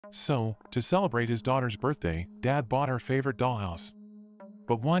So, to celebrate his daughter's birthday, Dad bought her favorite dollhouse.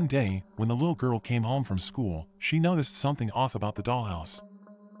 But one day, when the little girl came home from school, she noticed something off about the dollhouse.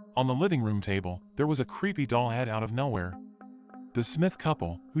 On the living room table, there was a creepy doll head out of nowhere. The Smith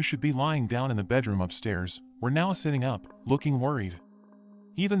couple, who should be lying down in the bedroom upstairs, were now sitting up, looking worried.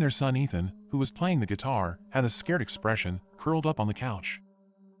 Even their son Ethan, who was playing the guitar, had a scared expression, curled up on the couch.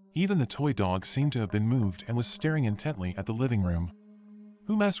 Even the toy dog seemed to have been moved and was staring intently at the living room.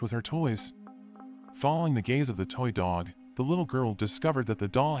 Who messed with her toys? Following the gaze of the toy dog, the little girl discovered that the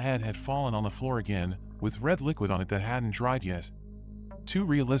doll head had fallen on the floor again, with red liquid on it that hadn't dried yet. Too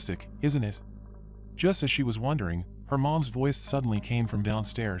realistic, isn't it? Just as she was wondering, her mom's voice suddenly came from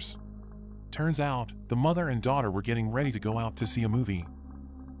downstairs. Turns out, the mother and daughter were getting ready to go out to see a movie.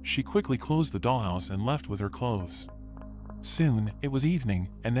 She quickly closed the dollhouse and left with her clothes. Soon, it was evening,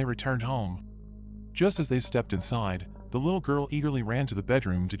 and they returned home. Just as they stepped inside, the little girl eagerly ran to the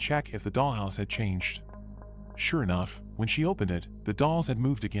bedroom to check if the dollhouse had changed. Sure enough, when she opened it, the dolls had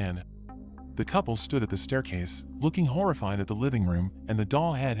moved again. The couple stood at the staircase, looking horrified at the living room, and the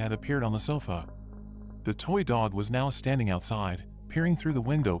doll head had appeared on the sofa. The toy dog was now standing outside, peering through the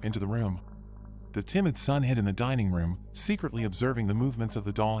window into the room. The timid son hid in the dining room, secretly observing the movements of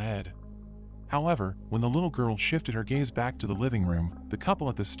the doll head. However, when the little girl shifted her gaze back to the living room, the couple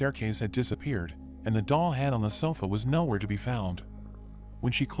at the staircase had disappeared, and the doll head on the sofa was nowhere to be found.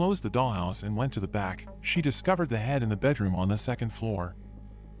 When she closed the dollhouse and went to the back, she discovered the head in the bedroom on the second floor.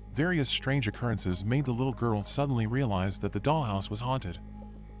 Various strange occurrences made the little girl suddenly realize that the dollhouse was haunted.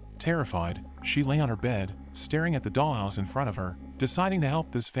 Terrified, she lay on her bed, staring at the dollhouse in front of her, deciding to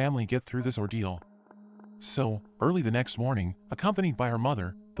help this family get through this ordeal. So, early the next morning, accompanied by her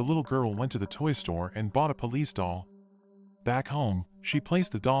mother, the little girl went to the toy store and bought a police doll. Back home, she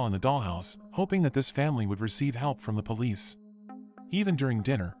placed the doll in the dollhouse, hoping that this family would receive help from the police. Even during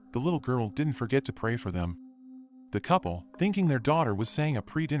dinner, the little girl didn't forget to pray for them. The couple, thinking their daughter was saying a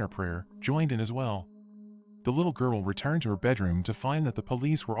pre-dinner prayer, joined in as well. The little girl returned to her bedroom to find that the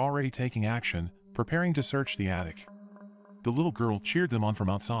police were already taking action, preparing to search the attic. The little girl cheered them on from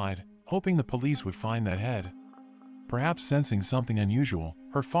outside, hoping the police would find that head. Perhaps sensing something unusual,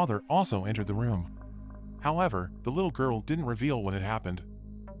 her father also entered the room. However, the little girl didn't reveal what had happened.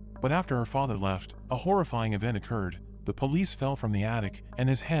 But after her father left, a horrifying event occurred. The police fell from the attic, and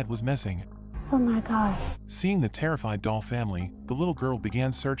his head was missing. Oh my God. Seeing the terrified doll family, the little girl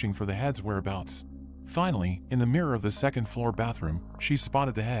began searching for the head's whereabouts. Finally, in the mirror of the second-floor bathroom, she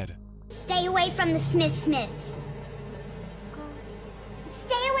spotted the head. Stay away from the Smiths.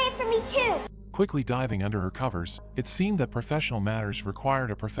 Stay away from me too. Quickly diving under her covers, it seemed that professional matters required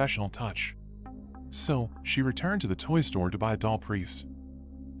a professional touch. So, she returned to the toy store to buy a doll priest.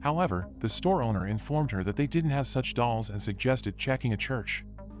 However, the store owner informed her that they didn't have such dolls and suggested checking a church.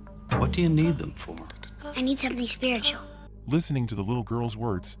 What do you need them for? I need something spiritual. Listening to the little girl's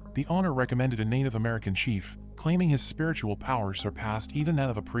words, the owner recommended a Native American chief, claiming his spiritual power surpassed even that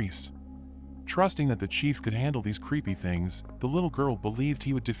of a priest. Trusting that the chief could handle these creepy things, the little girl believed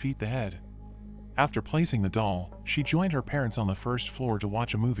he would defeat the head. After placing the doll, she joined her parents on the first floor to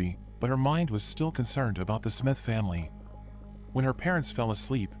watch a movie, but her mind was still concerned about the Smith family. When her parents fell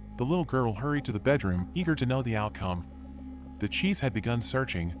asleep, the little girl hurried to the bedroom, eager to know the outcome. The chief had begun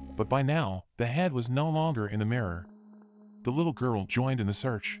searching, but by now, the head was no longer in the mirror. The little girl joined in the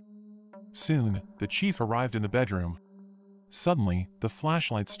search. Soon, the chief arrived in the bedroom. Suddenly, the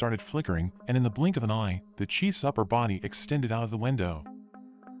flashlight started flickering, and in the blink of an eye, the chief's upper body extended out of the window.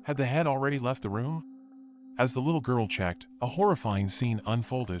 Had the head already left the room? As the little girl checked, a horrifying scene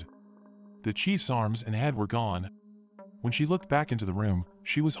unfolded. The chief's arms and head were gone. When she looked back into the room,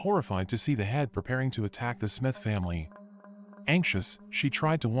 she was horrified to see the head preparing to attack the Smith family. Anxious, she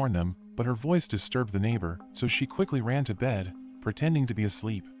tried to warn them, but her voice disturbed the neighbor, so she quickly ran to bed, pretending to be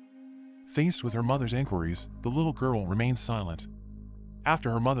asleep. Faced with her mother's inquiries, the little girl remained silent.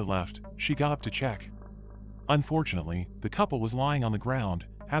 After her mother left, she got up to check. Unfortunately, the couple was lying on the ground,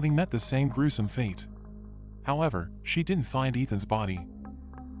 having met the same gruesome fate. However, she didn't find Ethan's body.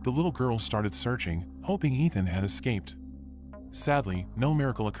 The little girl started searching, hoping Ethan had escaped. Sadly, no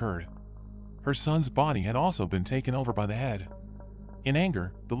miracle occurred. Her son's body had also been taken over by the head. In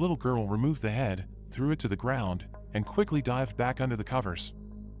anger, the little girl removed the head, threw it to the ground, and quickly dived back under the covers.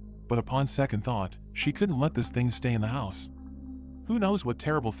 But upon second thought, she couldn't let this thing stay in the house. Who knows what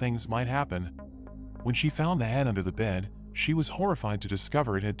terrible things might happen? When she found the head under the bed, she was horrified to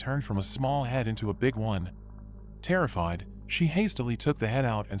discover it had turned from a small head into a big one. Terrified, she hastily took the head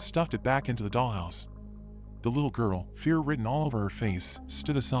out and stuffed it back into the dollhouse. The little girl, fear written all over her face,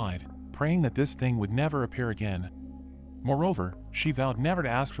 stood aside, praying that this thing would never appear again. Moreover, she vowed never to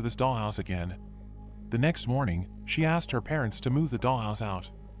ask for this dollhouse again. The next morning, she asked her parents to move the dollhouse out.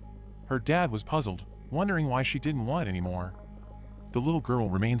 Her dad was puzzled, wondering why she didn't want it anymore. The little girl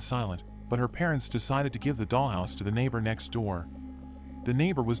remained silent, but her parents decided to give the dollhouse to the neighbor next door. The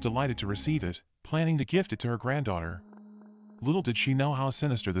neighbor was delighted to receive it, planning to gift it to her granddaughter. Little did she know how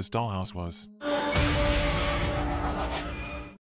sinister this dollhouse was.